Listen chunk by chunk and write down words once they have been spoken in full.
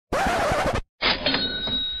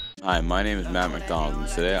Hi, my name is Matt McDonald, and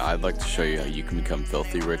today I'd like to show you how you can become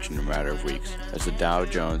filthy rich in a matter of weeks. As the Dow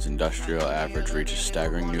Jones Industrial Average reaches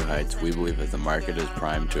staggering new heights, we believe that the market is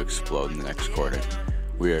primed to explode in the next quarter.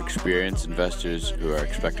 We are experienced investors who are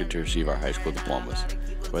expected to receive our high school diplomas.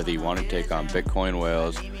 Whether you want to take on Bitcoin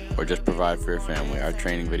whales or just provide for your family, our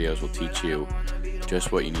training videos will teach you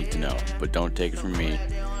just what you need to know. But don't take it from me,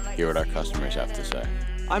 hear what our customers have to say.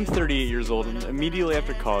 I'm 38 years old, and immediately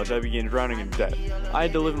after college I began drowning in debt. I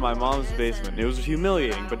had to live in my mom's basement. It was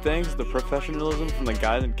humiliating, but thanks to the professionalism from the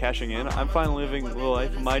guys and cashing in, I'm finally living the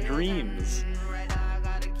life of my dreams.